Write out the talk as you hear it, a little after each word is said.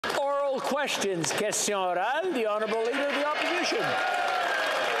oral questions. Question orale, the Honourable Leader of the Opposition.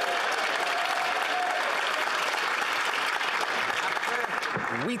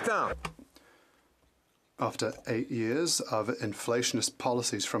 After 8 years of inflationist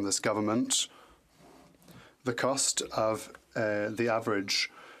policies from this government, the cost of the average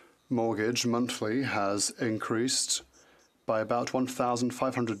mortgage monthly has increased by about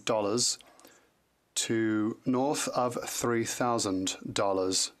 $1,500 to north of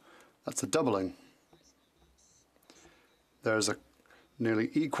 $3,000. That's a doubling. There's a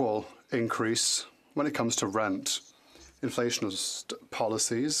nearly equal increase when it comes to rent. Inflationist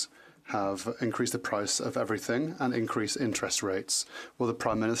policies have increased the price of everything and increased interest rates. Will the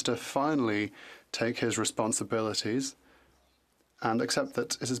Prime Minister finally take his responsibilities and accept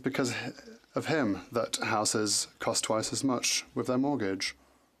that it is because of him that houses cost twice as much with their mortgage?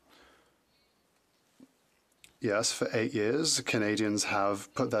 Yes, for 8 years, Canadians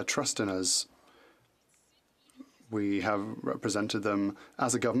have put their trust in us. We have represented them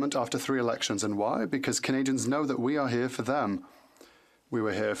as a government after 3 elections. And why? Because Canadians know that we are here for them. We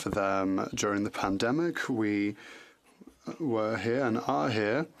were here for them during the pandemic. We were here and are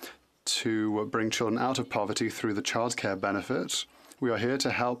here to bring children out of poverty through the childcare benefit. We are here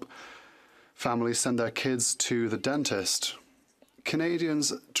to help families send their kids to the dentist.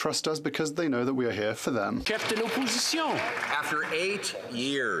 Canadians trust us because they know that we are here for them. Chef de l'opposition. After 8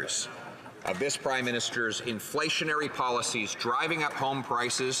 years of this Prime Minister's inflationary policies driving up home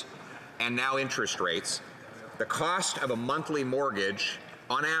prices and now interest rates, the cost of a monthly mortgage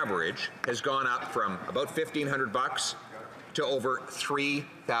on average has gone up from about $1,500 to over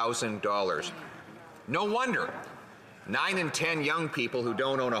 $3,000. No wonder 9 in 10 young people who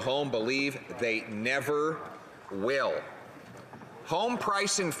don't own a home believe they never will. Home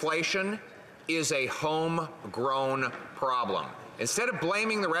price inflation is a homegrown problem. Instead of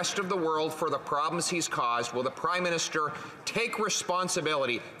blaming the rest of the world for the problems he's caused, will the Prime Minister take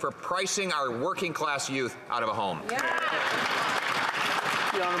responsibility for pricing our working-class youth out of a home? Yeah.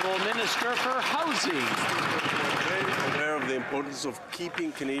 The Honourable Minister for Housing. We're very aware of the importance of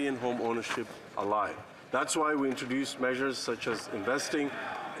keeping Canadian home ownership alive. That's why we introduced measures such as investing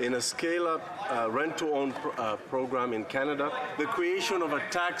in a scale-up rent-to-own program in Canada, the creation of a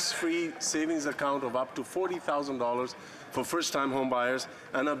tax-free savings account of up to $40,000 for first-time home buyers,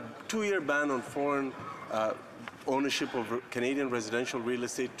 and a 2-year ban on foreign ownership of Canadian residential real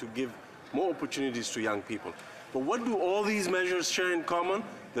estate to give more opportunities to young people. But what do all these measures share in common?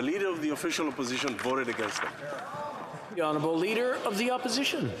 The Leader of the official opposition voted against them. The Honourable Leader of the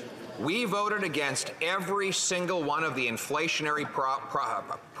Opposition. We voted against every single one of the inflationary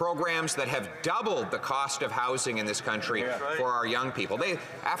programs that have doubled the cost of housing in this country for our young people.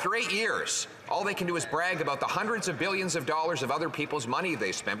 After 8 years, all they can do is brag about the hundreds of billions of dollars of other people's money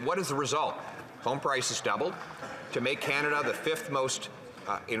they spent. What is the result? Home prices doubled to make Canada the 5th most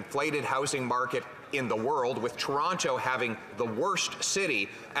inflated housing market in the world, with Toronto having the worst city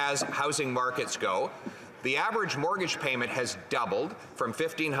as housing markets go. The average mortgage payment has doubled from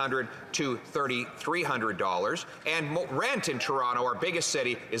 $1,500 to $3,300, and rent in Toronto, our biggest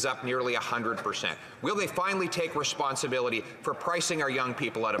city, is up nearly 100%. Will they finally take responsibility for pricing our young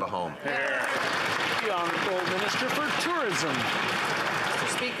people out of a home? The Honourable Minister for Tourism. Mr.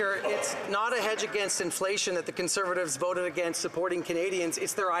 Speaker, it's not a hedge against inflation that the Conservatives voted against supporting Canadians.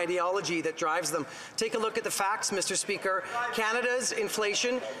 It's their ideology that drives them. Take a look at the facts, Mr. Speaker. Canada's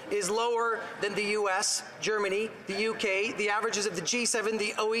inflation is lower than the US, Germany, the UK, the averages of the G7,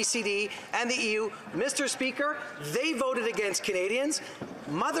 the OECD, and the EU. Mr. Speaker, they voted against Canadians.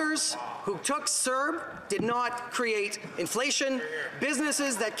 Mothers who took CERB did not create inflation.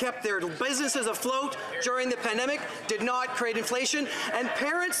 Businesses that kept their businesses afloat during the pandemic did not create inflation. And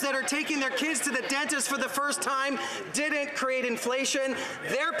parents that are taking their kids to the dentist for the first time didn't create inflation.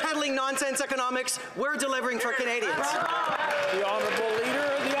 They're peddling nonsense economics. We're delivering for Canadians. The Honourable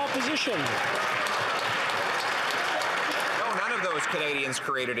Leader of the Opposition. No, none of those Canadians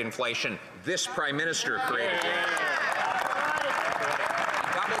created inflation. This Prime Minister created it.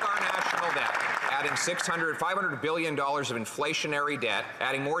 Doubled our national debt, adding $500 billion of inflationary debt,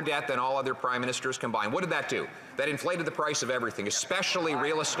 adding more debt than all other prime ministers combined. What did that do? That inflated the price of everything, especially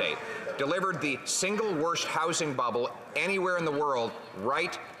real estate, delivered the single worst housing bubble anywhere in the world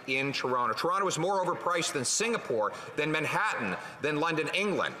right in Toronto. Toronto is more overpriced than Singapore, than Manhattan, than London,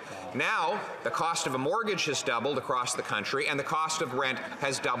 England. Now, the cost of a mortgage has doubled across the country, and the cost of rent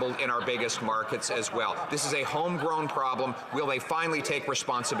has doubled in our biggest markets as well. This is a homegrown problem. Will they finally take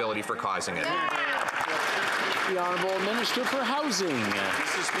responsibility for causing it? The The Honourable Minister for Housing.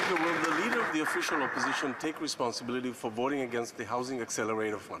 Mr. Speaker, will the Leader of the Official Opposition take responsibility for voting against the Housing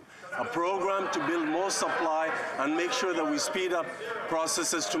Accelerator Fund, a program to build more supply and make sure that we speed up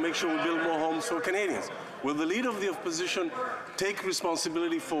processes to make sure we build more homes for Canadians? Will the Leader of the Opposition take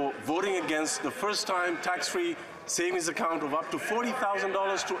responsibility for voting against the first-time tax-free savings account of up to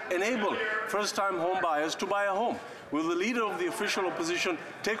 $40,000 to enable first-time home buyers to buy a home? Will the Leader of the Official Opposition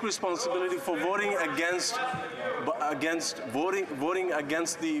take responsibility for voting against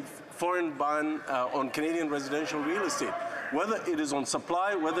the foreign ban on Canadian residential real estate? Whether it is on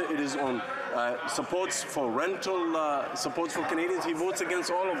supply, whether it is on supports for rental, supports for Canadians, he votes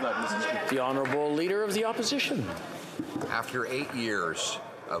against all of that, Mr. Speaker. The Honourable Leader of the Opposition. After 8 years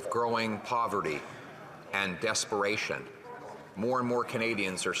of growing poverty and desperation, more and more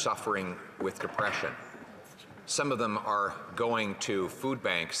Canadians are suffering with depression. Some of them are going to food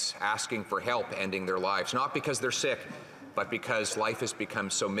banks asking for help ending their lives, not because they're sick, but because life has become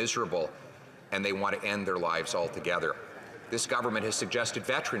so miserable and they want to end their lives altogether. This government has suggested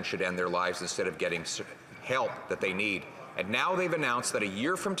veterans should end their lives instead of getting help that they need. And now they've announced that a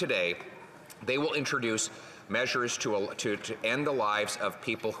year from today, they will introduce measures to end the lives of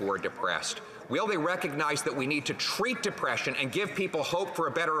people who are depressed. Will they recognize that we need to treat depression and give people hope for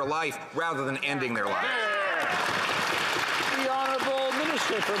a better life rather than ending their life? The Honourable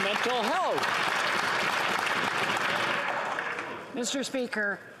Minister for Mental Health. Mr.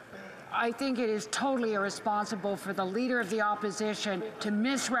 Speaker, I think it is totally irresponsible for the Leader of the Opposition to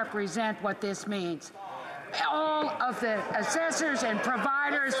misrepresent what this means. All of the assessors and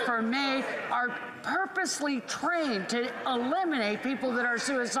providers for MAID are purposely trained to eliminate people that are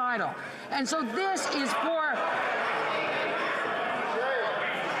suicidal. And so this is for...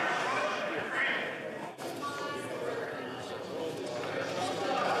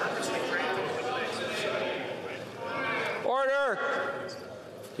 Order!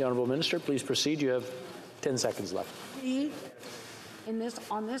 The Honourable Minister, please proceed. You have 10 seconds left.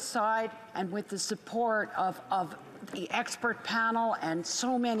 On this side, and with the support of the expert panel and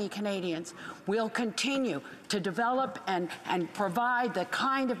so many Canadians, will continue to develop and provide the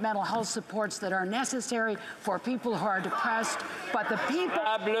kind of mental health supports that are necessary for people who are depressed. But the people...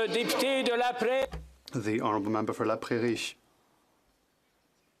 The Honourable Member for La Prairie.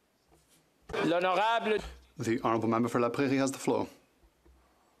 The Honourable Member for La Prairie has the floor.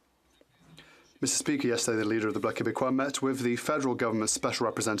 Mr. Speaker, yesterday the Leader of the Bloc Québécois met with the federal government's special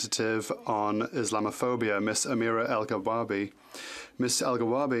representative on Islamophobia, Ms. Amira El-Gawabi. Ms.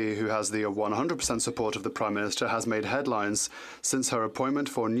 El-Gawabi, who has the 100% support of the Prime Minister, has made headlines since her appointment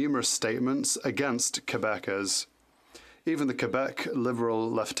for numerous statements against Quebecers. Even the Quebec Liberal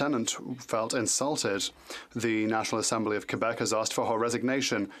lieutenant felt insulted. The National Assembly of Quebec has asked for her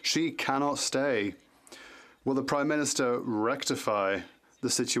resignation. She cannot stay. Will the Prime Minister rectify the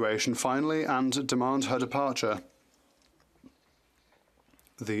situation finally and demand her departure?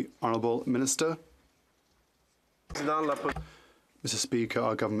 The Honourable Minister. Mr. Speaker,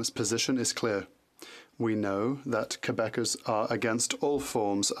 our government's position is clear. We know that Quebecers are against all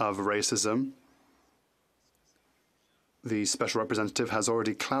forms of racism. The Special Representative has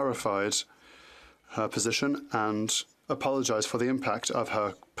already clarified her position and apologised for the impact of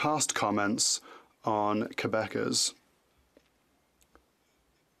her past comments on Quebecers.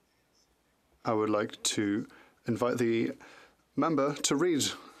 I would like to invite the member to read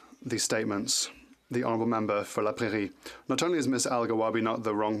these statements. The Honourable Member for La Prairie. Not only is Ms. El-Gawabi not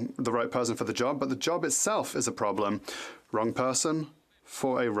the right person for the job, but the job itself is a problem. Wrong person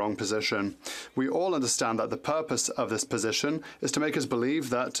for a wrong position. We all understand that the purpose of this position is to make us believe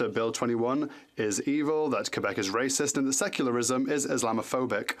that Bill 21 is evil, that Quebec is racist, and that secularism is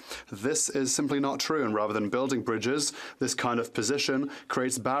Islamophobic. This is simply not true, and rather than building bridges, this kind of position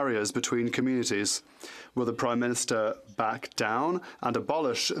creates barriers between communities. Will the Prime Minister back down and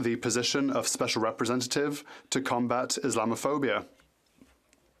abolish the position of Special Representative to combat Islamophobia?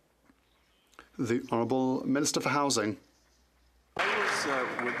 The Honourable Minister for Housing. I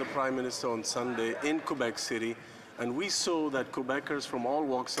was with the Prime Minister on Sunday in Quebec City, and we saw that Quebecers from all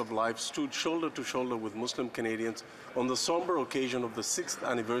walks of life stood shoulder to shoulder with Muslim Canadians on the somber occasion of the 6th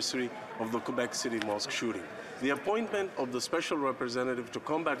anniversary of the Quebec City mosque shooting. The appointment of the Special Representative to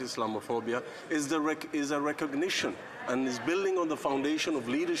combat Islamophobia is a recognition and is building on the foundation of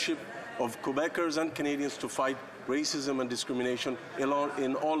leadership of Quebecers and Canadians to fight racism and discrimination in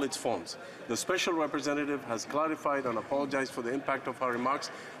all its forms. The Special Representative has clarified and apologized for the impact of her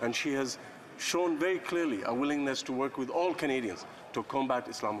remarks, and she has shown very clearly a willingness to work with all Canadians to combat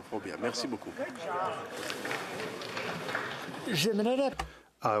Islamophobia. Merci beaucoup.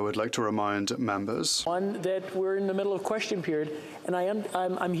 I would like to remind members One, that we're in the middle of question period, and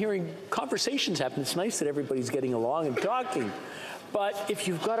I'm hearing conversations happen. It's nice that everybody's getting along and talking. But if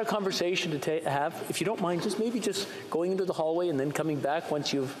you've got a conversation to have, if you don't mind, just going into the hallway and then coming back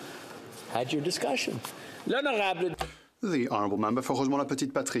once you've had your discussion. L'honorable. the Honourable Member for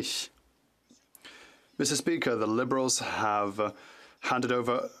Rougemont-la-Petite-Patrie. Mr. Speaker, the Liberals have handed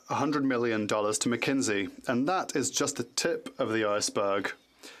over $100 million to McKinsey, and that is just the tip of the iceberg.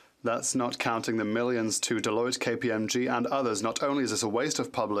 That's not counting the millions to Deloitte, KPMG and others. Not only is this a waste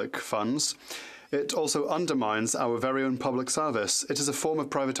of public funds, it also undermines our very own public service. It is a form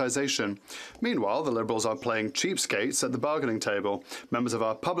of privatization. Meanwhile, the Liberals are playing cheapskates at the bargaining table. Members of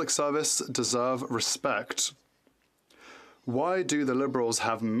our public service deserve respect. Why do the Liberals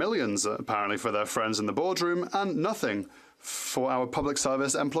have millions, apparently, for their friends in the boardroom and nothing for our public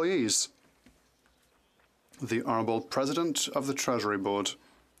service employees? The Honourable President of the Treasury Board.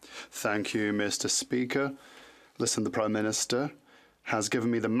 Thank you, Mr. Speaker. Listen, the Prime Minister has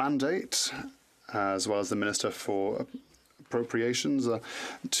given me the mandate, as well as the Minister for Appropriations,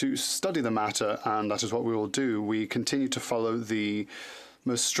 to study the matter, and that is what we will do. We continue to follow the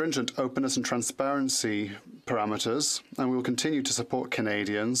most stringent openness and transparency parameters, and we will continue to support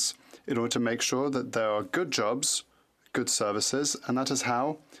Canadians in order to make sure that there are good jobs, good services, and that is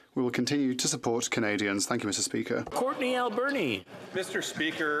how we will continue to support Canadians. Thank you, Mr. Speaker. Courtney Alberni. Mr.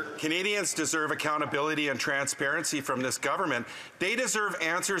 Speaker, Canadians deserve accountability and transparency from this government. They deserve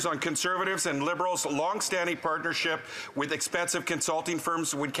answers on Conservatives and Liberals' long-standing partnership with expensive consulting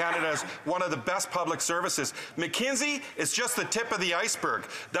firms when Canada has one of the best public services. McKinsey is just the tip of the iceberg.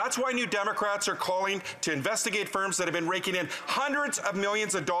 That's why New Democrats are calling to investigate firms that have been raking in hundreds of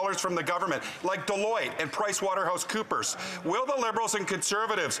millions of dollars from the government, like Deloitte and PricewaterhouseCoopers. Will the Liberals and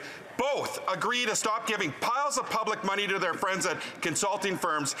Conservatives both agree to stop giving piles of public money to their friends at consulting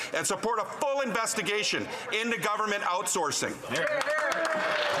firms and support a full investigation into government outsourcing?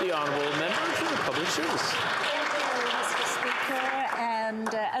 The Honourable Member for Public Service.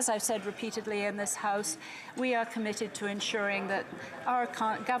 And as I've said repeatedly in this House, we are committed to ensuring that our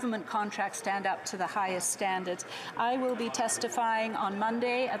government contracts stand up to the highest standards. I will be testifying on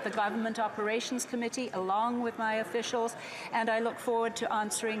Monday at the Government Operations Committee along with my officials, and I look forward to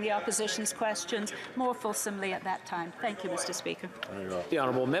answering the opposition's questions more fulsomely at that time. Thank you, Mr. Speaker. The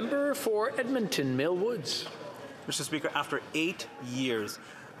Honourable Member for Edmonton Mill Woods. Mr. Speaker, after 8 years,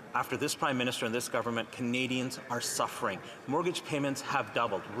 after this Prime Minister and this government, Canadians are suffering. Mortgage payments have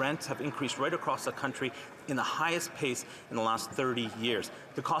doubled. Rents have increased right across the country in the highest pace in the last 30 years.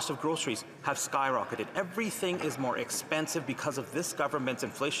 The cost of groceries have skyrocketed. Everything is more expensive because of this government's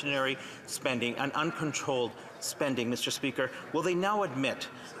inflationary spending and uncontrolled spending, Mr. Speaker. Will they now admit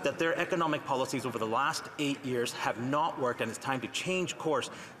that their economic policies over the last 8 years have not worked and it's time to change course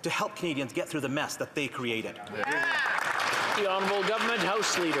to help Canadians get through the mess that they created? The Honourable Government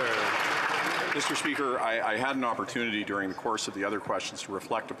House Leader. Mr. Speaker, I had an opportunity during the course of the other questions to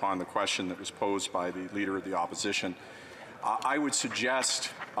reflect upon the question that was posed by the Leader of the Opposition. I would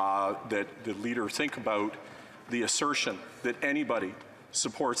suggest that the Leader think about the assertion that anybody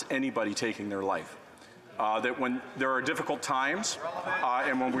supports anybody taking their life. That when there are difficult times,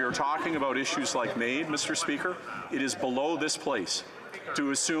 and when we are talking about issues like MAID, Mr. Speaker, it is below this place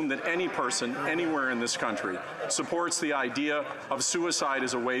to assume that any person anywhere in this country supports the idea of suicide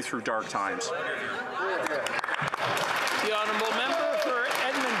as a way through dark times. The Honourable Member for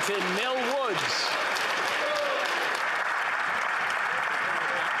Edmonton Mill Woods.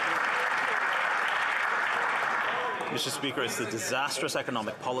 Mr. Speaker, it's the disastrous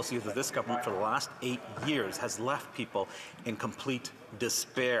economic policy of this government for the last 8 years has left people in complete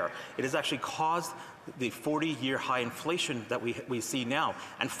despair. It has actually caused the 40-year high inflation that we see now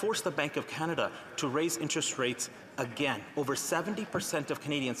and forced the Bank of Canada to raise interest rates again. Over 70% of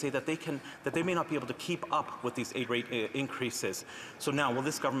Canadians say that they may not be able to keep up with these rate increases. So now, will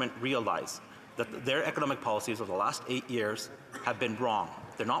this government realize that their economic policies over the last 8 years have been wrong?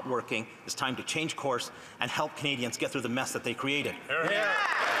 They're not working. It's time to change course and help Canadians get through the mess that they created.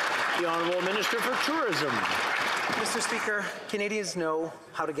 The Honourable Minister for Tourism. Mr. Speaker, Canadians know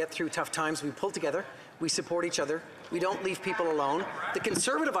how to get through tough times. We pull together, we support each other, we don't leave people alone. The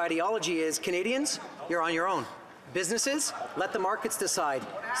Conservative ideology is, Canadians, you're on your own. Businesses, let the markets decide.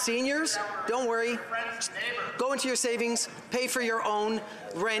 Seniors, don't worry. Go into your savings, pay for your own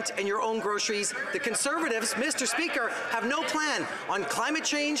rent and your own groceries. The Conservatives, Mr. Speaker, have no plan on climate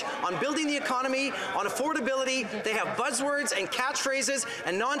change, on building the economy, on affordability. They have buzzwords and catchphrases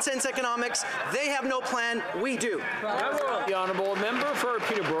and nonsense economics. They have no plan. We do. The Honourable Member for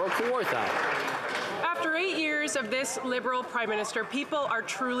Peterborough Kawartha. After 8 years, years of this Liberal Prime Minister, people are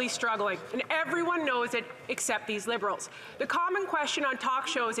truly struggling, and everyone knows it except these Liberals. The common question on talk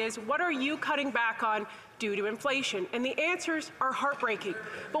shows is, what are you cutting back on due to inflation? And the answers are heartbreaking.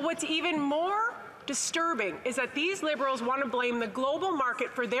 But what's even more disturbing is that these Liberals want to blame the global market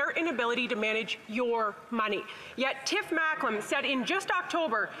for their inability to manage your money. Yet Tiff Macklem said in just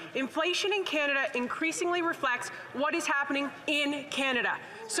October, inflation in Canada increasingly reflects what is happening in Canada.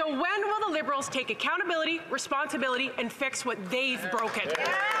 So when will the Liberals take accountability, responsibility, and fix what they've broken?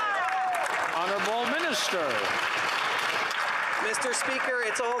 Honourable Minister. Mr. Speaker,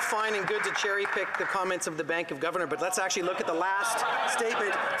 it's all fine and good to cherry-pick the comments of the Bank of Governor, but let's actually look at the last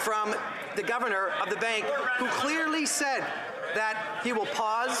statement from the Governor of the Bank, who clearly said that he will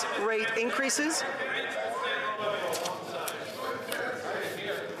pause rate increases.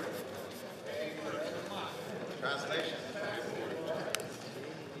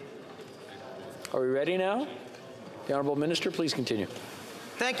 Are we ready now? The Honourable Minister, please continue.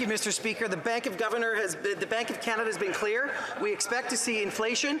 Thank you, Mr. Speaker. The Bank of Canada has been clear. We expect to see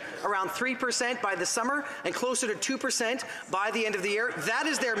inflation around 3% by the summer and closer to 2% by the end of the year. That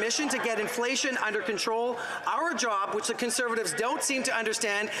is their mission, to get inflation under control. Our job, which the Conservatives don't seem to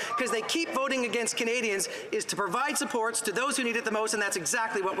understand because they keep voting against Canadians, is to provide supports to those who need it the most, and that's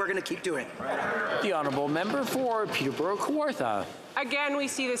exactly what we're going to keep doing. The Honourable Member for Peterborough-Kawartha. Again, we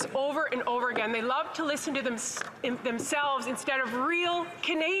see this over and over again. They love to listen to themselves instead of real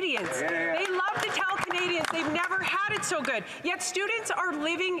Canadians. They love to tell Canadians they've never had it so good. Yet students are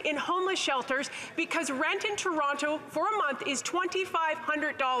living in homeless shelters because rent in Toronto for a month is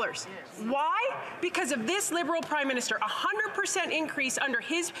 $2,500. Why? Because of this Liberal Prime Minister, 100% increase under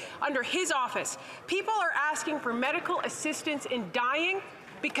his office. People are asking for medical assistance in dying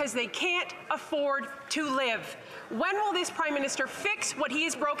because they can't afford to live. When will this Prime Minister fix what he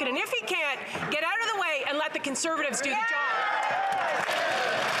has broken? And if he can't, get out of the way and let the Conservatives do the job.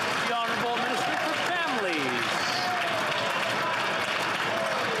 The Honourable Minister for Families.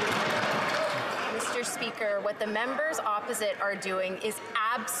 Mr. Speaker, what the members opposite are doing is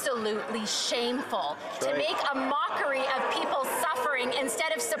absolutely shameful. To make a mockery of people suffering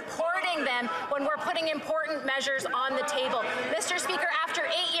instead of supporting them when we're putting important measures on the table. Mr. Speaker, after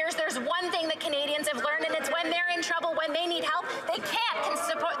 8 years, there's one thing that Canadians have learned, and it's when they're in trouble, when they need help, they can't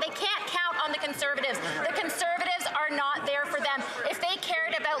count on the Conservatives. The Conservatives are not there for them. If they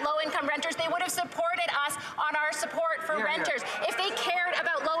cared about low-income renters, they would have supported us on our support for renters. If they cared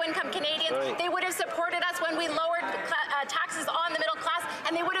about low-income Canadians, they would have supported us when we lowered taxes on the middle class,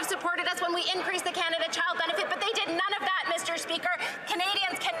 and they would have supported us when we increased the Canada Child Benefit, but they did none of that, Mr. Speaker.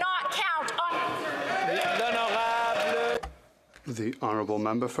 Canadians cannot count on... The Honourable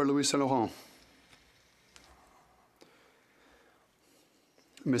Member for Louis Saint Laurent.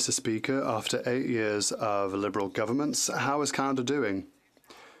 Mr. Speaker, after 8 years of Liberal governments, how is Canada doing?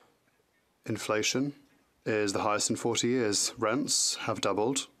 Inflation is the highest in 40 years. Rents have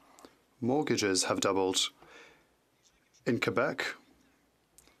doubled. Mortgages have doubled. In Quebec,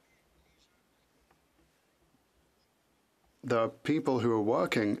 there are people who were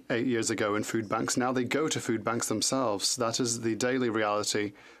working 8 years ago in food banks. Now they go to food banks themselves. That is the daily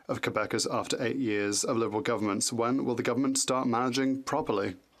reality of Quebecers after 8 years of Liberal governments. When will the government start managing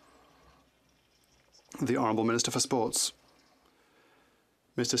properly? The Honourable Minister for Sports.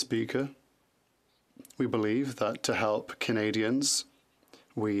 Mr. Speaker, we believe that to help Canadians,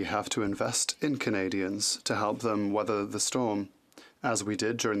 we have to invest in Canadians to help them weather the storm, as we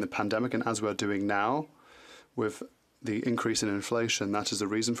did during the pandemic and as we're doing now with the increase in inflation. That is the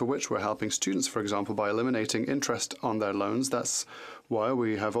reason for which we're helping students, for example, by eliminating interest on their loans. That's why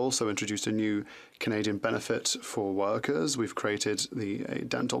we have also introduced a new Canadian benefit for workers. We've created a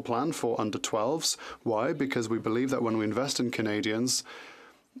dental plan for under 12s. Why? Because we believe that when we invest in Canadians,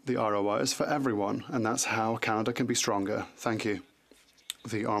 the ROI is for everyone, and that's how Canada can be stronger. Thank you.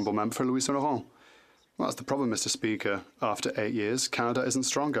 The Honourable Member for Louis Saint Laurent. Well, that's the problem, Mr. Speaker. After 8 years, Canada isn't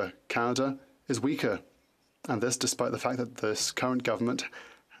stronger. Canada is weaker. And this despite the fact that this current government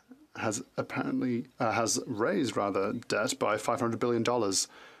has raised debt by $500 billion.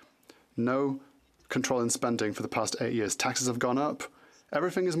 No control in spending for the past 8 years. Taxes have gone up.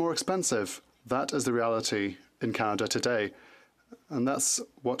 Everything is more expensive. That is the reality in Canada today. And that's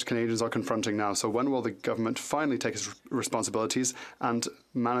what Canadians are confronting now. So when will the government finally take its responsibilities and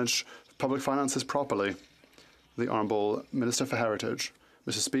manage public finances properly? The Honourable Minister for Heritage.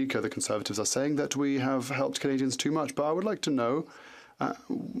 Mr. Speaker, the Conservatives are saying that we have helped Canadians too much, but I would like to know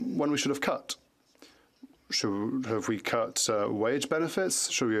when we should have cut. Have we cut wage benefits?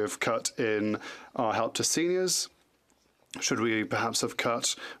 Should we have cut in our help to seniors? Should we perhaps have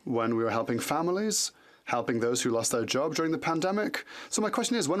cut when we were helping families? helping those who lost their job during the pandemic. So my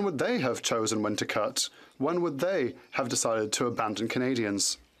question is, when would they have chosen when to cut? When would they have decided to abandon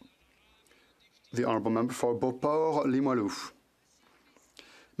Canadians? The Honourable Member for Beauport-Limoilou.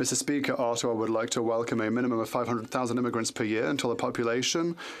 Mr. Speaker, Ottawa would like to welcome a minimum of 500,000 immigrants per year until the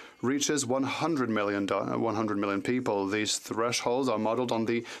population reaches 100 million people. These thresholds are modelled on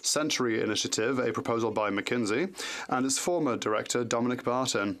the Century Initiative, a proposal by McKinsey, and its former director, Dominic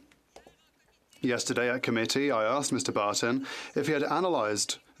Barton. Yesterday at committee, I asked Mr. Barton if he had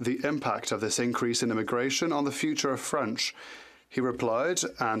analysed the impact of this increase in immigration on the future of French. He replied,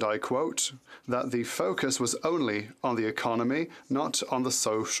 and I quote, that the focus was only on the economy, not on the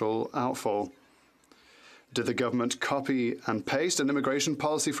social outfall. Did the government copy and paste an immigration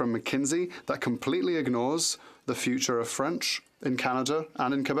policy from McKinsey that completely ignores the future of French in Canada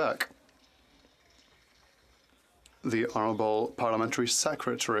and in Quebec? The Honourable Parliamentary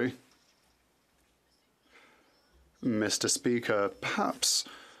Secretary. Mr. Speaker, perhaps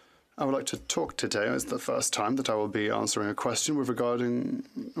I would like to talk today. It's the first time that I will be answering a question with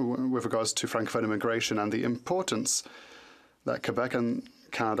regards to Francophone immigration and the importance that Quebec and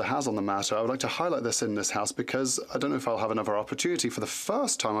Canada has on the matter. I would like to highlight this in this House because I don't know if I'll have another opportunity. For the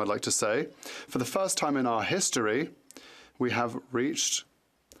first time, I'd like to say, for the first time in our history, we have reached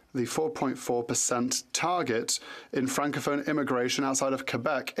the 4.4% target in Francophone immigration outside of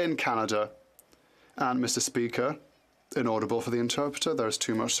Quebec in Canada. And, Mr. Speaker, inaudible for the interpreter, there is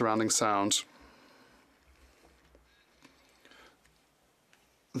too much surrounding sound.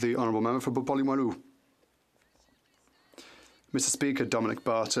 The Honourable Member for Beauport-Limoilou. Mr. Speaker, Dominic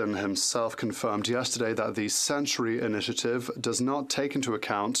Barton himself confirmed yesterday that the Century Initiative does not take into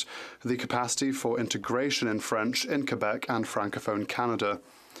account the capacity for integration in French in Quebec and Francophone Canada.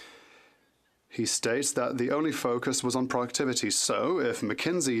 He states that the only focus was on productivity. So, if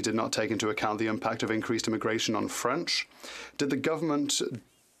McKinsey did not take into account the impact of increased immigration on French, did the government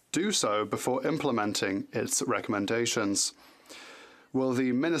do so before implementing its recommendations? Will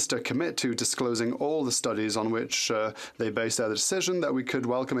the minister commit to disclosing all the studies on which they base their decision that we could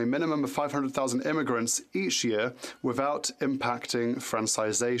welcome a minimum of 500,000 immigrants each year without impacting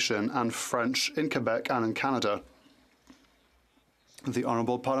Francisation and French in Quebec and in Canada? The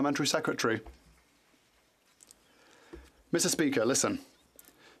Honourable Parliamentary Secretary. Mr. Speaker, listen.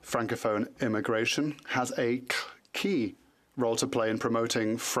 Francophone immigration has a key role to play in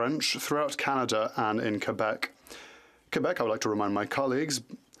promoting French throughout Canada and in Quebec. Quebec, I would like to remind my colleagues,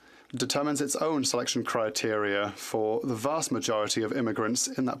 determines its own selection criteria for the vast majority of immigrants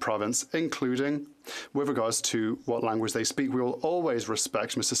in that province, including with regards to what language they speak. We will always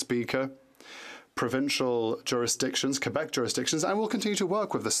respect, Mr. Speaker, provincial jurisdictions, Quebec jurisdictions, and will continue to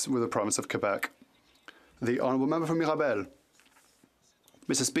work with the province of Quebec. The Honourable Member for Mirabel.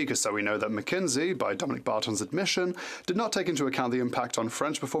 Mr. Speaker, so we know that McKinsey, by Dominic Barton's admission, did not take into account the impact on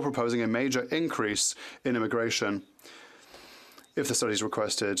French before proposing a major increase in immigration. If the studies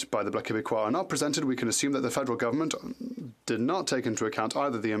requested by the Bloc Québécois are not presented, we can assume that the federal government did not take into account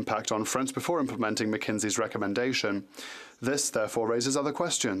either the impact on French before implementing McKinsey's recommendation. This, therefore, raises other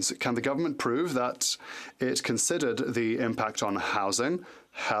questions. Can the government prove that it considered the impact on housing,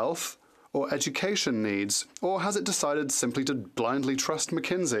 health, or education needs, or has it decided simply to blindly trust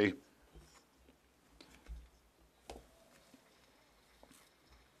McKinsey?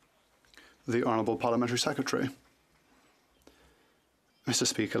 The Honourable Parliamentary Secretary. Mr.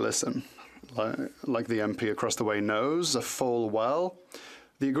 Speaker, listen. Like the MP across the way knows full well,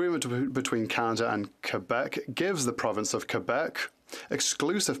 the agreement between Canada and Quebec gives the province of Quebec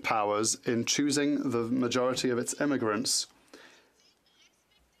exclusive powers in choosing the majority of its immigrants.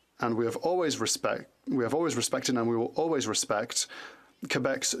 And we have always respected and we will always respect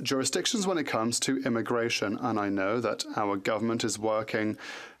Quebec's jurisdictions when it comes to immigration. And I know that our government is working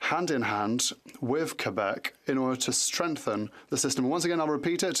hand in hand with Quebec in order to strengthen the system. Once again, I'll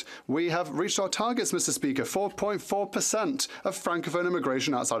repeat it. We have reached our targets, Mr. Speaker, 4.4% of Francophone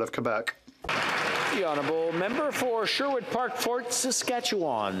immigration outside of Quebec. The Honourable Member for Sherwood Park, Fort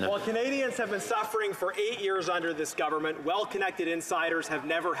Saskatchewan. While Canadians have been suffering for 8 years under this government, well-connected insiders have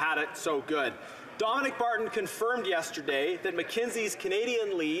never had it so good. Dominic Barton confirmed yesterday that McKinsey's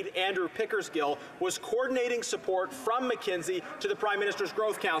Canadian lead, Andrew Pickersgill, was coordinating support from McKinsey to the Prime Minister's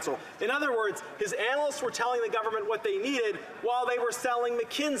Growth Council. In other words, his analysts were telling the government what they needed while they were selling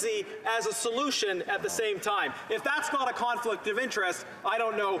McKinsey as a solution at the same time. If that's not a conflict of interest, I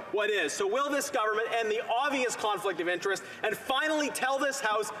don't know what is. So will this government end the obvious conflict of interest and finally tell this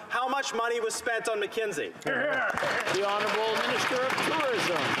House how much money was spent on McKinsey? The Honourable Minister of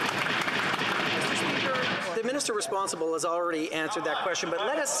Tourism. the minister responsible has already answered that question, but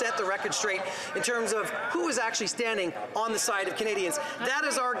let us set the record straight in terms of who is actually standing on the side of Canadians. That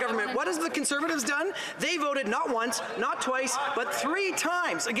is our government. What has the Conservatives done? They voted not once, not twice, but 3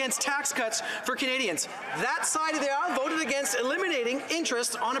 times against tax cuts for Canadians. That side of the aisle voted against eliminating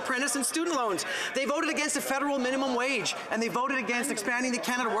interest on apprentice and student loans. They voted against a federal minimum wage, and they voted against expanding the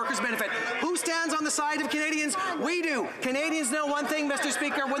Canada Workers' Benefit. Who stands on the side of Canadians? We do. Canadians know one thing, Mr.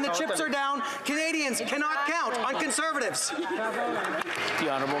 Speaker, when the chips are down, Canadians cannot count on Conservatives. The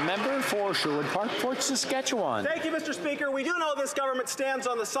honourable member for Sherwood Park, Fort Saskatchewan. Thank you, Mr. Speaker. We do know this government stands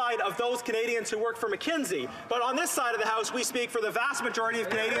on the side of those Canadians who work for McKinsey, but on this side of the House, we speak for the vast majority of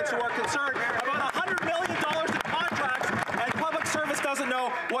Canadians who are concerned about $100 million in contracts, and public service doesn't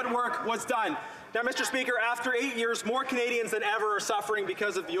know what work was done. Now, Mr. Speaker, after 8 years, more Canadians than ever are suffering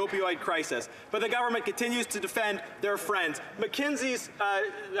because of the opioid crisis, but the government continues to defend their friends. McKinsey's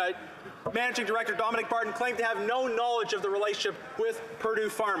Managing Director Dominic Barton claimed to have no knowledge of the relationship with Purdue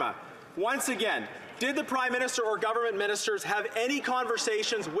Pharma. Once again, did the Prime Minister or government ministers have any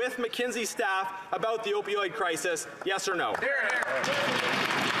conversations with McKinsey staff about the opioid crisis? Yes or no?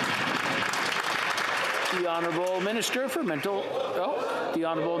 The honourable minister for the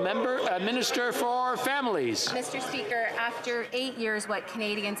honourable minister for families. Mr. Speaker, after 8 years, what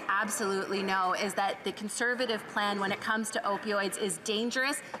Canadians absolutely know is that the Conservative plan when it comes to opioids is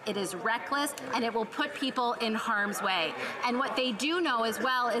dangerous, it is reckless, and it will put people in harm's way. And what they do know as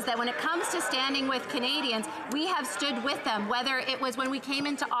well is that when it comes to standing with Canadians, we have stood with them, whether it was when we came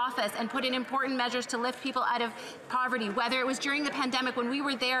into office and put in important measures to lift people out of poverty, whether it was during the pandemic when we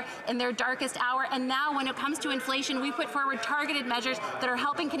were there in their darkest hour, and now when it comes to inflation, we put forward targeted measures that are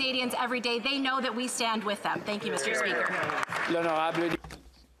helping Canadians every day. They know that we stand with them. Thank you, Mr. Speaker.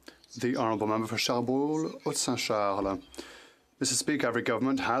 The honourable member for Charboul, Haute-Saint-Charles. Mr. Speaker, every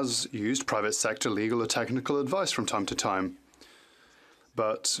government has used private sector legal or technical advice from time to time.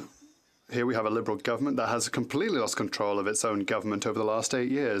 But here we have a Liberal government that has completely lost control of its own government over the last 8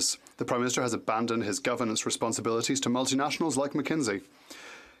 years. The Prime Minister has abandoned his governance responsibilities to multinationals like McKinsey.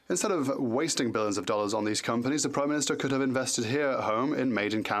 Instead of wasting billions of dollars on these companies, the Prime Minister could have invested here at home in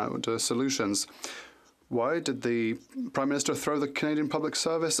Made in Canada solutions. Why did the Prime Minister throw the Canadian Public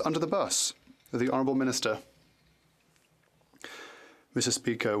Service under the bus? The Honourable Minister. Mr.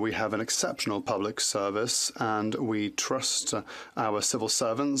 Speaker, we have an exceptional public service and we trust our civil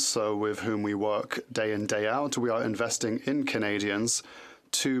servants with whom we work day in, day out. We are investing in Canadians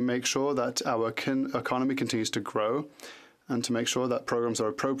to make sure that our economy continues to grow and to make sure that programs are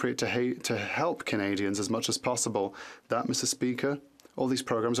appropriate to help Canadians as much as possible. That, Mr. Speaker, all these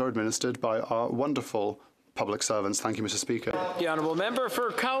programs are administered by our wonderful public servants. Thank you, Mr. Speaker. The honourable member for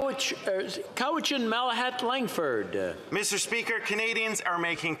Cowichan, Malahat, Langford. Mr. Speaker, Canadians are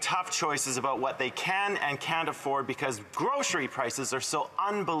making tough choices about what they can and can't afford because grocery prices are so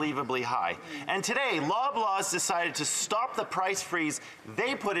unbelievably high. And today, Loblaws decided to stop the price freeze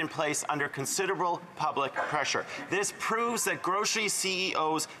they put in place under considerable public pressure. This proves that grocery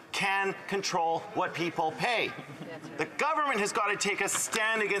CEOs can control what people pay. The government has got to take a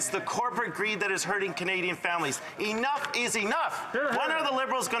stand against the corporate greed that is hurting Canadian families. Enough is enough. When are the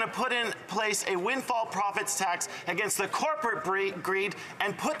Liberals going to put in place a windfall profits tax against the corporate greed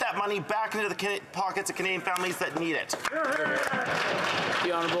and put that money back into the pockets of Canadian families that need it?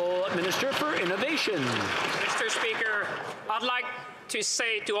 The Honourable Minister for Innovation. Mr. Speaker, I'd like to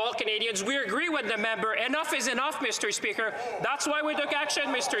say to all Canadians, we agree with the member. Enough is enough, Mr. Speaker. That's why we took action,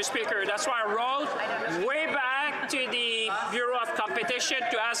 Mr. Speaker. That's why I wrote way back to the Bureau of Competition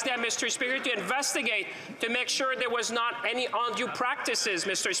to ask them, Mr. Speaker, to investigate to make sure there was not any undue practices,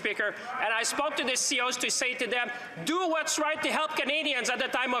 Mr. Speaker. And I spoke to the CEOs to say to them, do what's right to help Canadians at the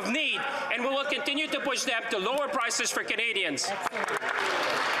time of need, and we will continue to push them to lower prices for Canadians.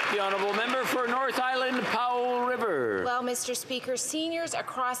 The honourable member for North Island, Powell River. Well, Mr. Speaker, seniors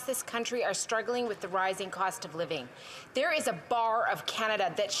across this country are struggling with the rising cost of living. There is a bar of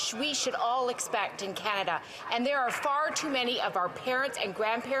Canada that we should all expect in Canada, and there are far too many of our parents and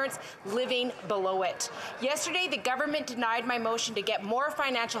grandparents living below it. Yesterday, the government denied my motion to get more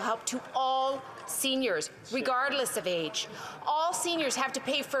financial help to all seniors, regardless of age. All seniors have to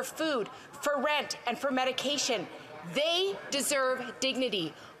pay for food, for rent, and for medication. They deserve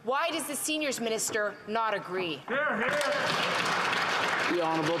dignity. Why does the Seniors Minister not agree? The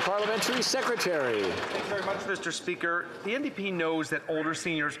Honourable Parliamentary Secretary. Thank you very much, Mr. Speaker. The NDP knows that older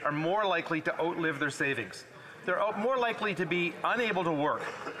seniors are more likely to outlive their savings. They're more likely to be unable to work,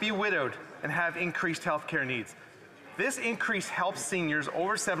 be widowed, and have increased health care needs. This increase helps seniors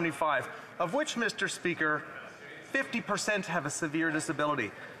over 75, of which, Mr. Speaker, 50% have a severe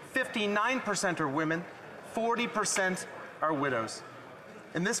disability, 59% are women, 40% are widows.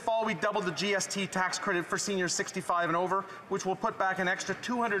 In this fall, we doubled the GST tax credit for seniors 65 and over, which will put back an extra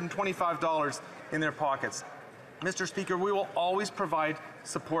 $225 in their pockets. Mr. Speaker, we will always provide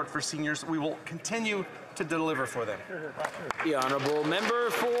support for seniors. We will continue to deliver for them. The honourable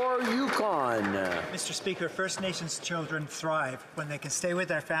member for Yukon. Mr. Speaker, First Nations children thrive when they can stay with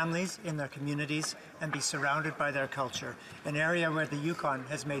their families in their communities and be surrounded by their culture, an area where the Yukon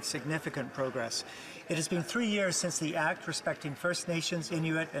has made significant progress. It has been 3 years since the Act respecting First Nations,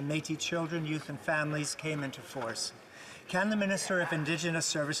 Inuit and Métis children, youth and families came into force. Can the Minister of Indigenous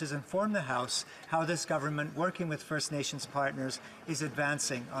Services inform the House how this government, working with First Nations partners, is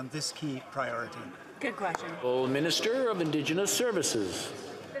advancing on this key priority? Good question. Well, Minister of Indigenous Services.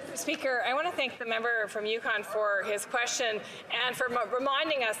 Mr. Speaker, I want to thank the member from Yukon for his question and for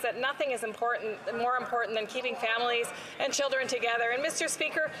reminding us that nothing is more important than keeping families and children together. And Mr.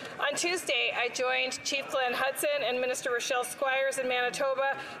 Speaker, on Tuesday, I joined Chief Glenn Hudson and Minister Rochelle Squires in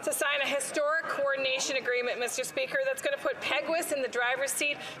Manitoba to sign a historic coordination agreement, Mr. Speaker, that's going to put Peguis in the driver's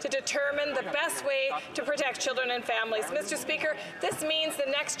seat to determine the best way to protect children and families. Mr. Speaker, this means the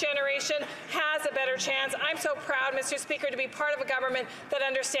next generation has a better chance. I'm so proud, Mr. Speaker, to be part of a government that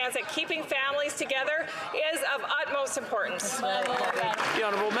understands that keeping families together is of utmost importance. The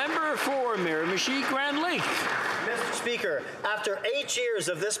honourable member for Miramichi Grand Lake. Mr. Speaker, after 8 years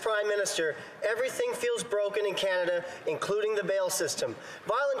of this Prime Minister, everything feels broken in Canada, including the bail system.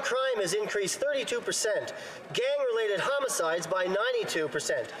 Violent crime has increased 32%, gang-related homicides by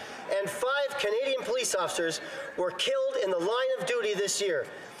 92%, and 5 Canadian police officers were killed in the line of duty this year.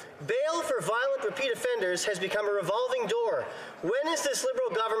 Bail for violent repeat offenders has become a revolving door. When is this Liberal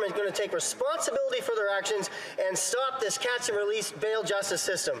government going to take responsibility for their actions and stop this catch-and-release bail justice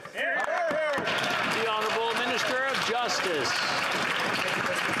system? The Honourable Minister of Justice.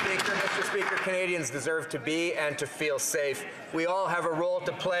 Mr. Speaker, Canadians deserve to be and to feel safe. We all have a role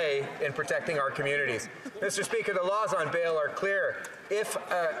to play in protecting our communities. Mr. Speaker, the laws on bail are clear. If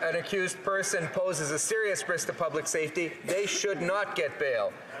an accused person poses a serious risk to public safety, they should not get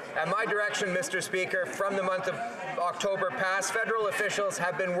bail. At my direction, Mr. Speaker, from the month of October past, federal officials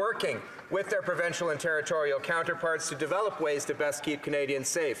have been working with their provincial and territorial counterparts to develop ways to best keep Canadians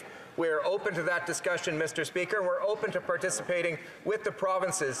safe. We are open to that discussion, Mr. Speaker. We're open to participating with the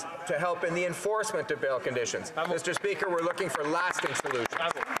provinces to help in the enforcement of bail conditions. Mr. Speaker, we're looking for lasting solutions.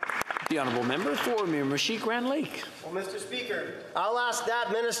 The honourable member for Miramichi Grand Lake. Well, Mr. Speaker, I'll ask that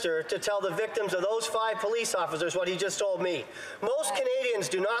minister to tell the victims of those 5 police officers what he just told me. Most Canadians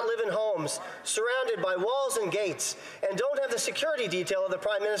do not live in homes surrounded by walls and gates and don't have the security detail of the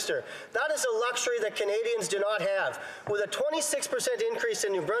Prime Minister. That is a luxury that Canadians do not have. With a 26% increase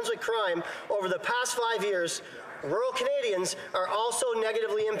in New Brunswick crime over the past 5 years, rural Canadians are also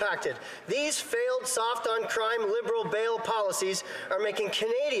negatively impacted. These failed soft-on-crime Liberal bail policies are making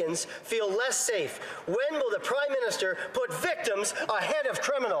Canadians feel less safe. When will the Prime Minister put victims ahead of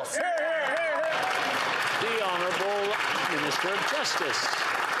criminals? The Honourable Minister of Justice.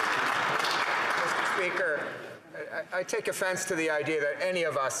 Mr. Speaker, I take offense to the idea that any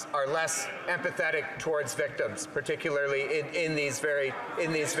of us are less empathetic towards victims, particularly in these very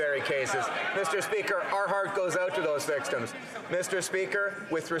cases. Mr. Speaker, our heart goes out to those victims. Mr. Speaker,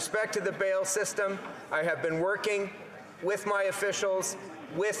 with respect to the bail system, I have been working with my officials,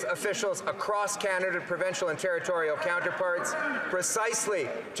 with officials across Canada, provincial and territorial counterparts, precisely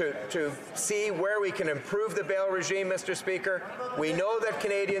to see where we can improve the bail regime, Mr. Speaker. We know that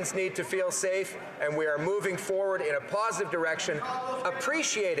Canadians need to feel safe, and we are moving forward in a positive direction,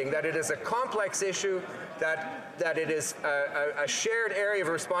 appreciating that it is a complex issue, that it is a shared area of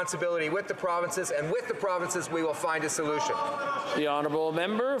responsibility with the provinces, and with the provinces we will find a solution. The honourable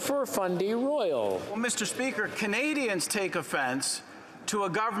member for Fundy Royal. Well, Mr. Speaker, Canadians take offense to a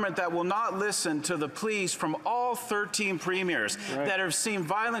government that will not listen to the pleas from all 13 premiers that have seen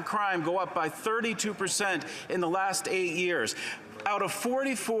violent crime go up by 32% in the last 8 years. Out of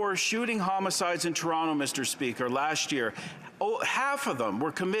 44 shooting homicides in Toronto, Mr. Speaker, last year, half of them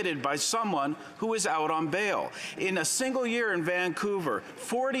were committed by someone who is out on bail. In a single year in Vancouver,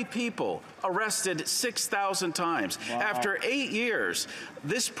 40 people arrested 6,000 times. Wow. After 8 years,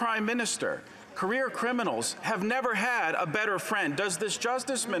 this Prime Minister, career criminals have never had a better friend. Does this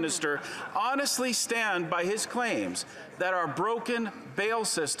Justice Minister honestly stand by his claims that our broken bail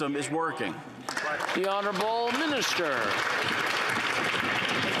system is working? The Honourable Minister.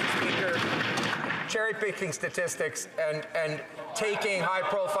 Speaker, cherry-picking statistics and taking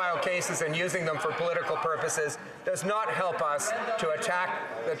high-profile cases and using them for political purposes does not help us to attack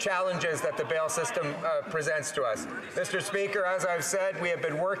the challenges that the bail system presents to us. Mr. Speaker, as I've said, we have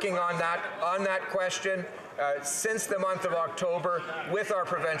been working on that question since the month of October with our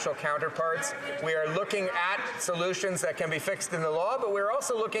provincial counterparts. We are looking at solutions that can be fixed in the law, but we're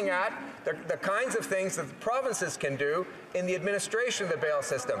also looking at the kinds of things that the provinces can do in the administration of the bail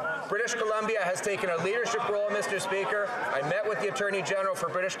system. British Columbia has taken a leadership role, Mr. Speaker. I met with the Attorney General for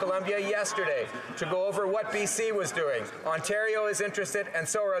British Columbia yesterday to go over what BC was doing. Ontario is interested, and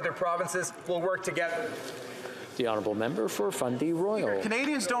so are other provinces. We'll work together. The honourable member for Fundy Royal.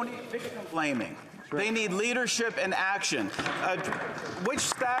 Canadians don't need victim blaming. They need leadership and action. Which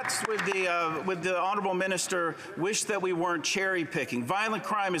stats would the honourable minister wish that we weren't cherry picking? Violent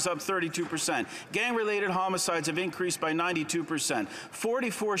crime is up 32%. Gang-related homicides have increased by 92%.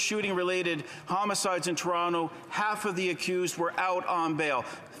 44 shooting-related homicides in Toronto. Half of the accused were out on bail.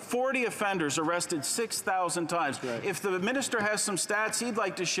 40 offenders arrested 6,000 times. Right. If the minister has some stats he'd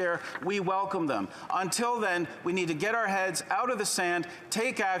like to share, we welcome them. Until then, we need to get our heads out of the sand,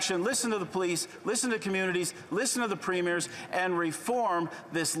 take action, listen to the police, listen to communities, listen to the premiers, and reform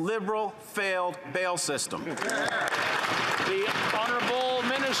this liberal, failed bail system. The Honourable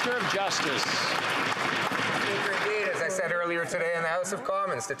Minister of Justice. Indeed, as I said earlier today in the House of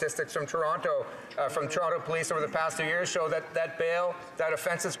Commons, statistics from Toronto Police over the past 2 years show that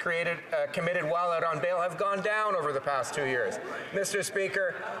offences committed while out on bail have gone down over the past 2 years. Mr.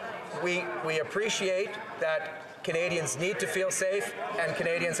 Speaker, we appreciate that Canadians need to feel safe, and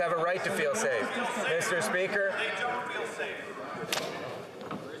Canadians have a right to feel safe. Mr. Speaker.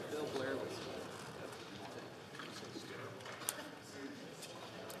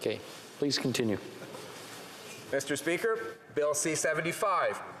 Okay, please continue. Mr. Speaker, Bill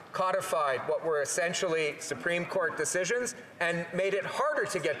C-75 codified what were essentially Supreme Court decisions and made it harder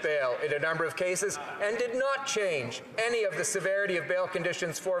to get bail in a number of cases and did not change any of the severity of bail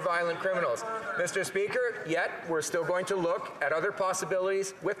conditions for violent criminals. Mr. Speaker, yet we're still going to look at other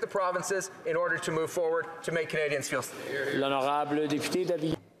possibilities with the provinces in order to move forward to make Canadians feel safe. L'honorable député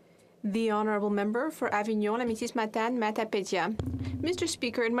d'Avignon. The honourable member for Avignon, Amitis-Matane, Matapédia. Mr.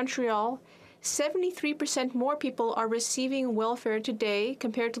 Speaker, in Montreal, 73% more people are receiving welfare today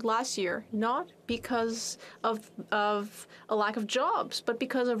compared to last year, not because of a lack of jobs, but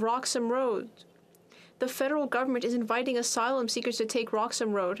because of Roxham Road. The federal government is inviting asylum seekers to take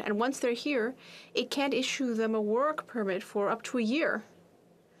Roxham Road, and once they're here, it can't issue them a work permit for up to a year.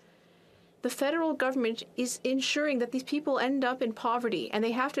 The federal government is ensuring that these people end up in poverty, and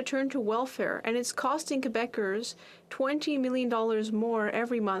they have to turn to welfare, and it's costing Quebecers $20 million more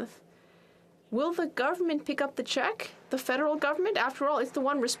every month. Will the government pick up the check? The federal government? After all, it's the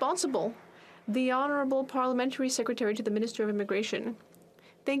one responsible. The Honourable Parliamentary Secretary to the Minister of Immigration.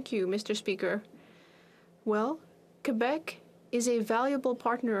 Thank you, Mr. Speaker. Well, Quebec is a valuable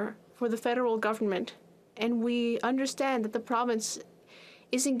partner for the federal government, and we understand that the province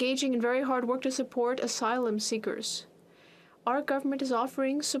is engaging in very hard work to support asylum seekers. Our government is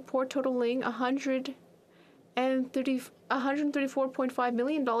offering support totaling $134.5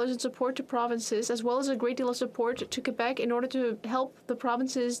 million in support to provinces, as well as a great deal of support to Quebec in order to help the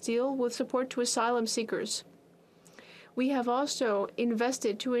provinces deal with support to asylum seekers. We have also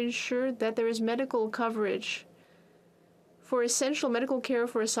invested to ensure that there is medical coverage for essential medical care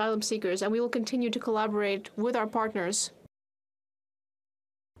for asylum seekers, and we will continue to collaborate with our partners.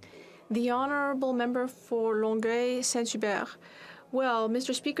 The Honourable Member for Longueuil-Saint-Hubert. Well,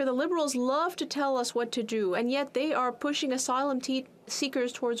 Mr. Speaker, the Liberals love to tell us what to do, and yet they are pushing asylum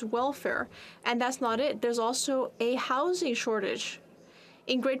seekers towards welfare. And that's not it. There's also a housing shortage,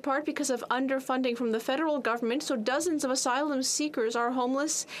 in great part because of underfunding from the federal government, so dozens of asylum seekers are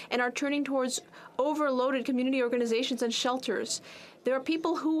homeless and are turning towards overloaded community organizations and shelters. There are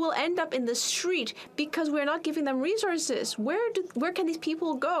people who will end up in the street because we're not giving them resources. Where can these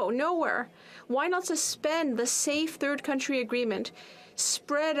people go? Nowhere. Why not suspend the Safe Third Country Agreement,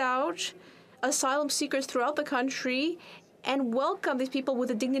 spread out asylum seekers throughout the country, and welcome these people with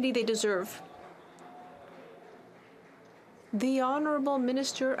the dignity they deserve? The Honourable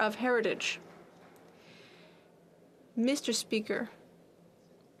Minister of Heritage. Mr. Speaker,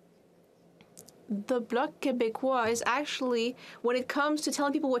 the Bloc Québécois is actually, when it comes to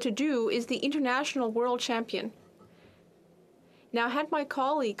telling people what to do, is the international world champion. Now, had my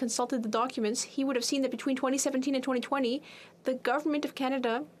colleague consulted the documents, he would have seen that between 2017 and 2020, the Government of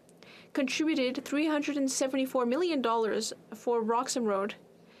Canada contributed $374 million for Roxham Road.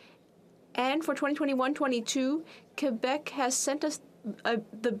 And for 2021-22, Quebec has sent us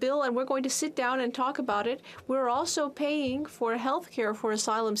the bill, and we're going to sit down and talk about it. We're also paying for health care for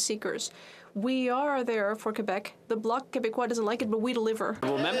asylum seekers. We are there for Quebec. The Bloc Québécois doesn't like it, but we deliver.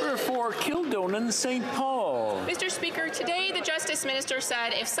 Member for Kildonan, St. Paul. Mr. Speaker, today the Justice Minister said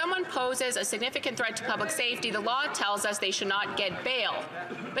if someone poses a significant threat to public safety, the law tells us they should not get bail.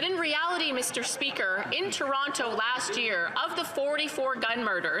 But in reality, Mr. Speaker, in Toronto last year, of the 44 gun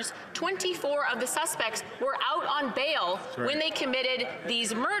murders, 24 of the suspects were out on bail when they committed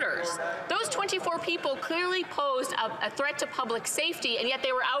these murders. Those 24 people clearly posed a threat to public safety, and yet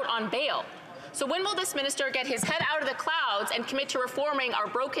they were out on bail. So when will this minister get his head out of the clouds and commit to reforming our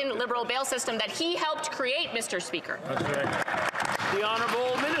broken Liberal bail system that he helped create, Mr. Speaker? The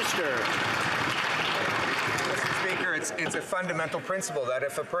Honourable Minister. Mr. Speaker, it's a fundamental principle that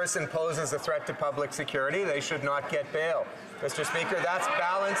if a person poses a threat to public security, they should not get bail. Mr. Speaker, that's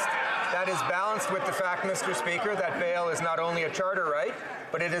balanced. That is balanced with the fact, Mr. Speaker, that bail is not only a charter right,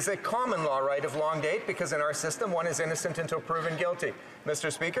 but it is a common law right of long date, because in our system, one is innocent until proven guilty.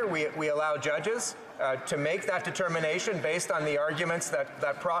 Mr. Speaker, we allow judges to make that determination based on the arguments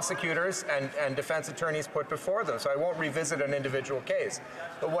that prosecutors and defense attorneys put before them. So I won't revisit an individual case.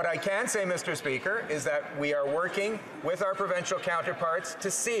 But what I can say, Mr. Speaker, is that we are working with our provincial counterparts to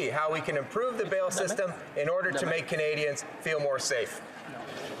see how we can improve the bail system in order to make Canadians feel more safe.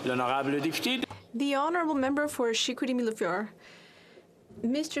 L'honorable député. The Honourable Member for Chicoutimi-Lafiore.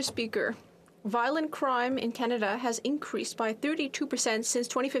 Mr. Speaker, violent crime in Canada has increased by 32% since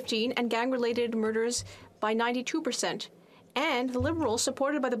 2015 and gang-related murders by 92%. And the Liberals,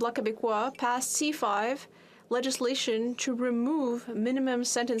 supported by the Bloc Québécois, passed C5 legislation to remove minimum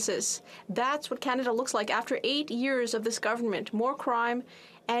sentences. That's what Canada looks like after 8 years of this government. More crime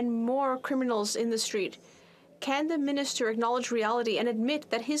and more criminals in the street. Can the minister acknowledge reality and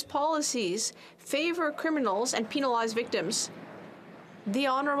admit that his policies favor criminals and penalize victims? The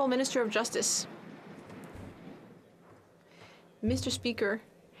Honourable Minister of Justice. Mr. Speaker,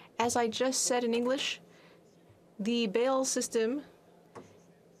 as I just said in English, the bail system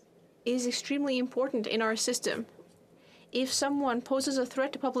is extremely important in our system. If someone poses a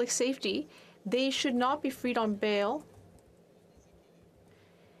threat to public safety, they should not be freed on bail.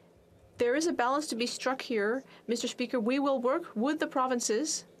 There is a balance to be struck here, Mr. Speaker. We will work with the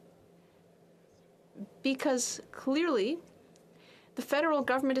provinces because clearly the federal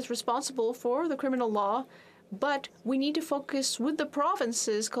government is responsible for the criminal law, but we need to focus with the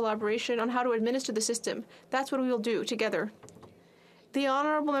provinces' collaboration on how to administer the system. That's what we will do together. The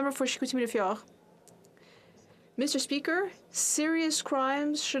Honourable Member for Chicoutimi-Lafiore. Mr. Speaker, serious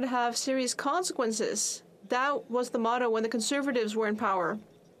crimes should have serious consequences. That was the motto when the Conservatives were in power.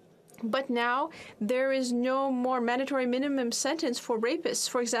 But now, there is no more mandatory minimum sentence for rapists.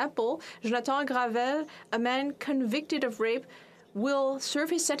 For example, Jonathan Gravel, a man convicted of rape, will serve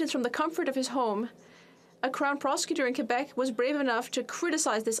his sentence from the comfort of his home. A Crown prosecutor in Quebec was brave enough to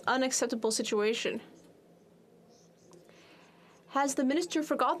criticize this unacceptable situation. Has the minister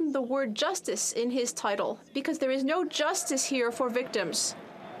forgotten the word justice in his title? Because there is no justice here for victims.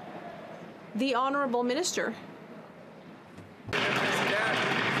 The Honourable Minister.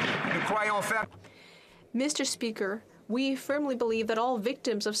 Mr. Speaker, we firmly believe that all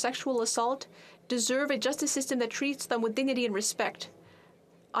victims of sexual assault deserve a justice system that treats them with dignity and respect.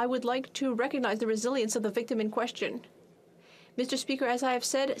 I would like to recognize the resilience of the victim in question. Mr. Speaker, as I have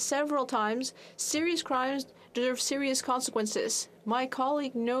said several times, serious crimes deserve serious consequences. My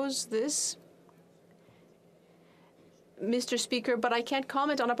colleague knows this, Mr. Speaker, but I can't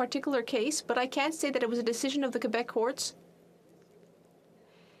comment on a particular case, but I can say that it was a decision of the Quebec courts.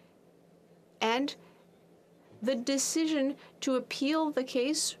 And the decision to appeal the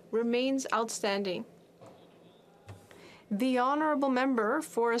case remains outstanding. The Honourable Member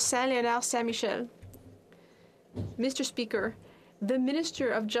for Saint-Léonard-Saint-Michel. Mr. Speaker, the Minister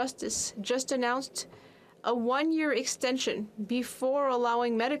of Justice just announced a one-year extension before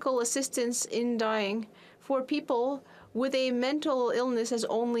allowing medical assistance in dying for people with a mental illness as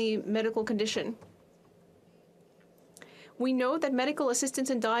only medical condition. We know that medical assistance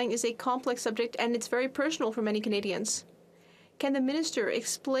in dying is a complex subject and it's very personal for many Canadians. Can the minister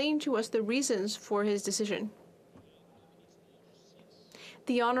explain to us the reasons for his decision?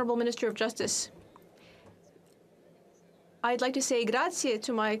 The Honourable Minister of Justice. I'd like to say grazie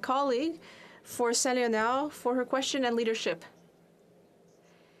to my colleague for Saint-Léonard for her question and leadership.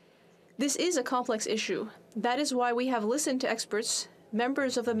 This is a complex issue. That is why we have listened to experts,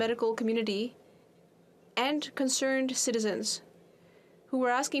 members of the medical community, and concerned citizens who were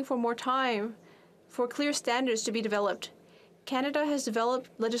asking for more time for clear standards to be developed. Canada has developed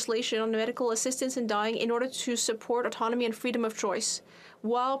legislation on medical assistance in dying in order to support autonomy and freedom of choice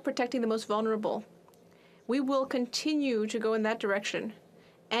while protecting the most vulnerable. We will continue to go in that direction,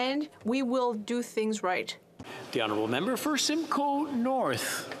 and we will do things right. The honourable member for Simcoe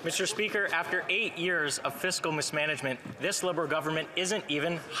North. Mr. Speaker, after 8 years of fiscal mismanagement, this Liberal government isn't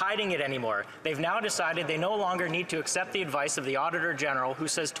even hiding it anymore. They've now decided they no longer need to accept the advice of the Auditor General, who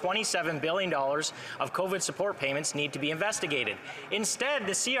says $27 billion of COVID support payments need to be investigated. Instead,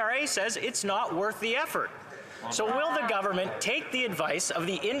 the CRA says it's not worth the effort. So will the government take the advice of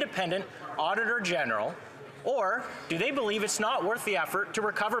the independent Auditor General, or do they believe it's not worth the effort to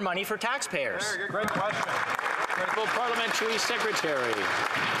recover money for taxpayers? Great question. Honourable Parliamentary Secretary.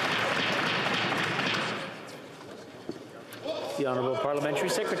 The Honourable Parliamentary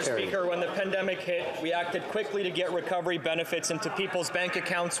Secretary. Speaker, when the pandemic hit, we acted quickly to get recovery benefits into people's bank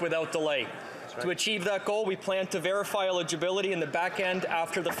accounts without delay. Right. To achieve that goal, we plan to verify eligibility in the back end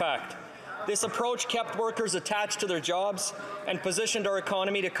after the fact. This approach kept workers attached to their jobs and positioned our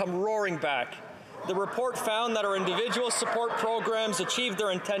economy to come roaring back. The report found that our individual support programs achieved their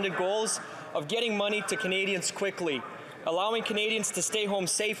intended goals of getting money to Canadians quickly, allowing Canadians to stay home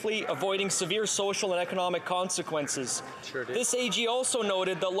safely, avoiding severe social and economic consequences. Sure did. This AG also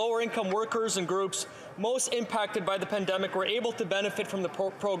noted that lower-income workers and groups most impacted by the pandemic were able to benefit from the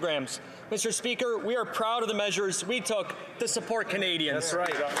programs. Mr. Speaker, we are proud of the measures we took to support Canadians.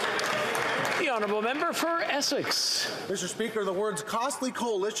 That's right. The honourable member for Essex. Mr. Speaker, the words costly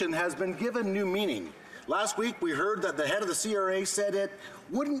coalition has been given new meaning. Last week, we heard that the head of the CRA said it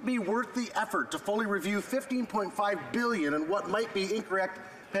wouldn't be worth the effort to fully review $15.5 billion in what might be incorrect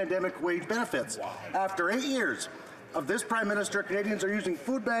pandemic wage benefits. Wow. After 8 years of this Prime Minister, Canadians are using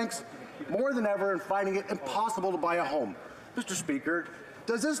food banks more than ever and finding it impossible to buy a home. Mr. Speaker,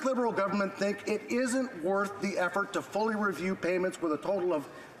 does this Liberal government think it isn't worth the effort to fully review payments with a total of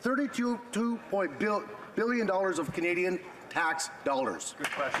 $32 billion of Canadian tax dollars?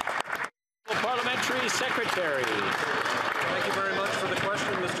 Good question. Parliamentary Secretary. Thank you very much for the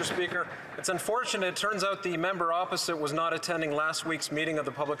question, Mr. Speaker. It's unfortunate. It turns out the member opposite was not attending last week's meeting of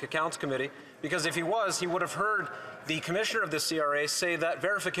the Public Accounts Committee, because if he was, he would have heard the Commissioner of the CRA say that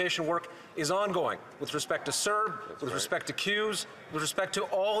verification work is ongoing with respect to CERB, with respect to CEWS, with respect to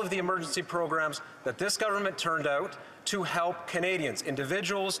all of the emergency programs that this government turned out to help Canadians,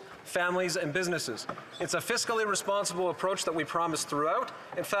 individuals, families, and businesses. It's a fiscally responsible approach that we promised throughout.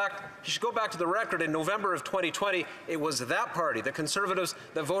 In fact, you should go back to the record. In November of 2020, it was that party, the Conservatives,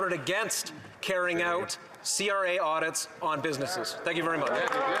 that voted against carrying out CRA audits on businesses. Thank you very much.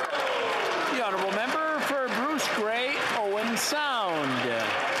 The honourable member for Bruce Grey, Owen Sound.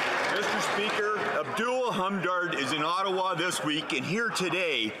 Mr. Speaker, Abdullah Hamdard is in Ottawa this week and here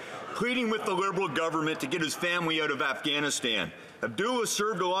today pleading with the Liberal government to get his family out of Afghanistan. Abdullah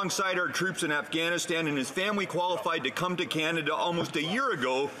served alongside our troops in Afghanistan and his family qualified to come to Canada almost a year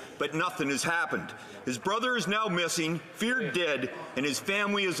ago, but nothing has happened. His brother is now missing, feared dead, and his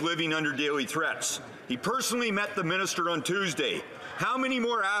family is living under daily threats. He personally met the minister on Tuesday. How many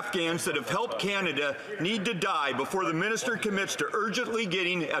more Afghans that have helped Canada need to die before the minister commits to urgently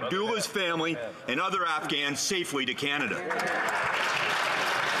getting Abdullah's family and other Afghans safely to Canada?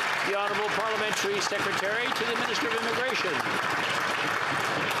 The Honourable Parliamentary Secretary to the Minister of Immigration.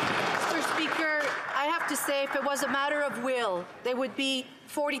 Mr. Speaker, I have to say, if it was a matter of will, there would be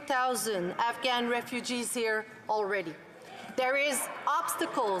 40,000 Afghan refugees here already. There is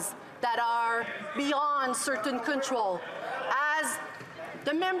obstacles that are beyond certain control. As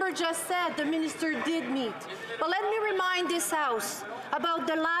the member just said, the minister did meet. But let me remind this House about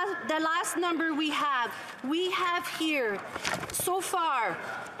the last number we have. We have here, so far,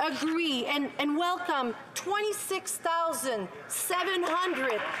 agree and welcome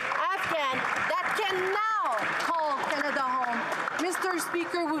 26,700 Afghans that can now call Canada home. Mr.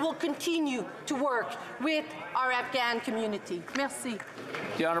 Speaker, we will continue to work with our Afghan community. Merci.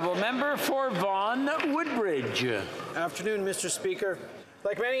 The honourable member for Vaughan Woodbridge. Afternoon, Mr. Speaker.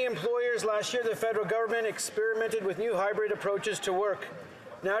 Like many employers, last year the federal government experimented with new hybrid approaches to work.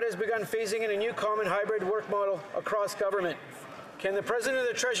 Now it has begun phasing in a new common hybrid work model across government. Can the President of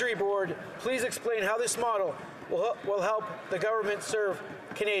the Treasury Board please explain how this model will help the government serve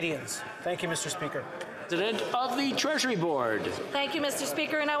Canadians? Thank you, Mr. Speaker. President of the Treasury Board. Thank you, Mr.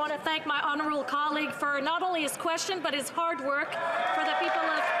 Speaker, and I want to thank my honourable colleague for not only his question, but his hard work for the people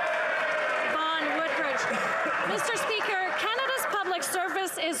of Vaughan Woodbridge. Mr. Speaker, Canada's public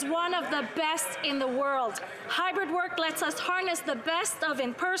service is one of the best in the world. Hybrid work lets us harness the best of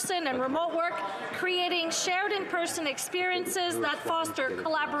in-person and remote work, creating shared in-person experiences that foster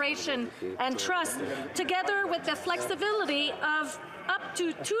collaboration and trust, together with the flexibility of up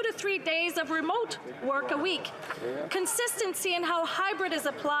to 2 to 3 days of remote work a week. Consistency in how hybrid is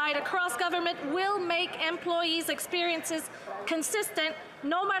applied across government will make employees' experiences consistent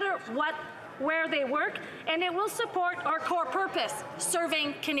no matter where they work, and it will support our core purpose,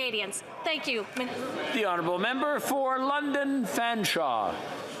 serving Canadians. Thank you. The honourable member for London Fanshawe.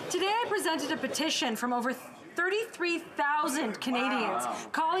 Today I presented a petition from over 33,000 Canadians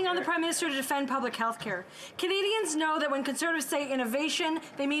calling on the Prime Minister to defend public health care. Canadians know that when Conservatives say innovation,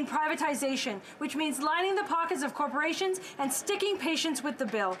 they mean privatization, which means lining the pockets of corporations and sticking patients with the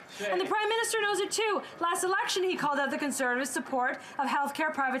bill. And the Prime Minister knows it too. Last election, he called out the Conservatives' support of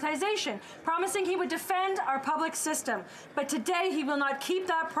healthcare privatization, promising he would defend our public system. But today, he will not keep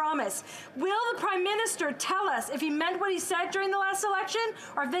that promise. Will the Prime Minister tell us if he meant what he said during the last election,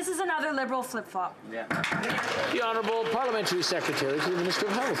 or if this is another Liberal flip-flop? The Honourable Parliamentary Secretary to the Minister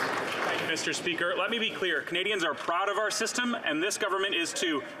of Health. Thank you, Mr. Speaker. Let me be clear. Canadians are proud of our system, and this government is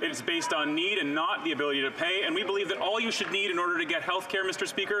too. It's based on need and not the ability to pay, and we believe that all you should need in order to get health care, Mr.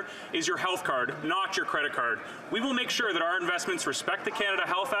 Speaker, is your health card, not your credit card. We will make sure that our investments respect the Canada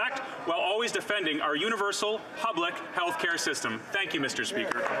Health Act while always defending our universal public health care system. Thank you, Mr.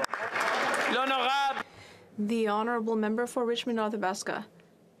 Speaker. The Honourable Member for Richmond North Athabasca.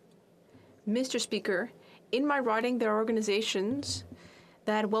 Mr. Speaker, in my riding, there are organizations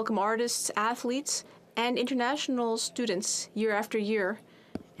that welcome artists, athletes, and international students year after year.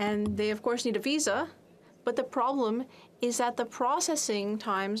 And they, of course, need a visa. But the problem is that the processing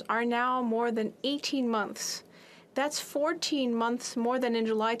times are now more than 18 months. That's 14 months more than in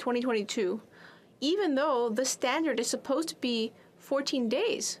July 2022, even though the standard is supposed to be 14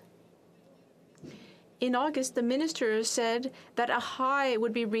 days. In August, the minister said that a high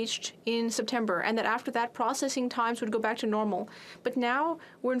would be reached in September and that after that, processing times would go back to normal. But now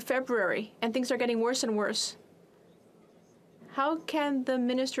we're in February and things are getting worse and worse. How can the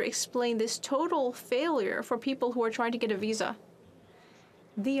minister explain this total failure for people who are trying to get a visa?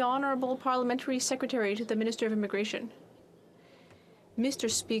 The Honourable Parliamentary Secretary to the Minister of Immigration. Mr.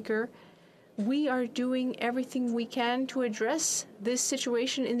 Speaker, we are doing everything we can to address this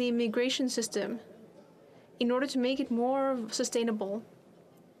situation in the immigration system in order to make it more sustainable.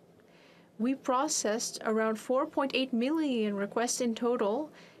 We processed around 4.8 million requests in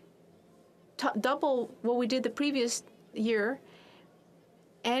total, double what we did the previous year,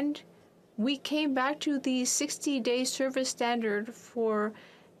 and we came back to the 60-day service standard for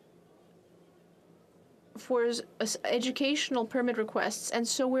educational permit requests, and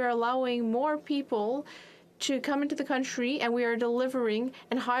so we're allowing more people to come into the country, and we are delivering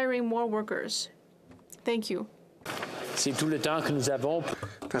and hiring more workers. Thank you. That's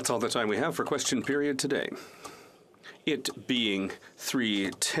all the time we have for question period today. It being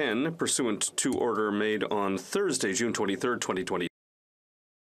 3:10, pursuant to order made on Thursday, June 23rd, 2020.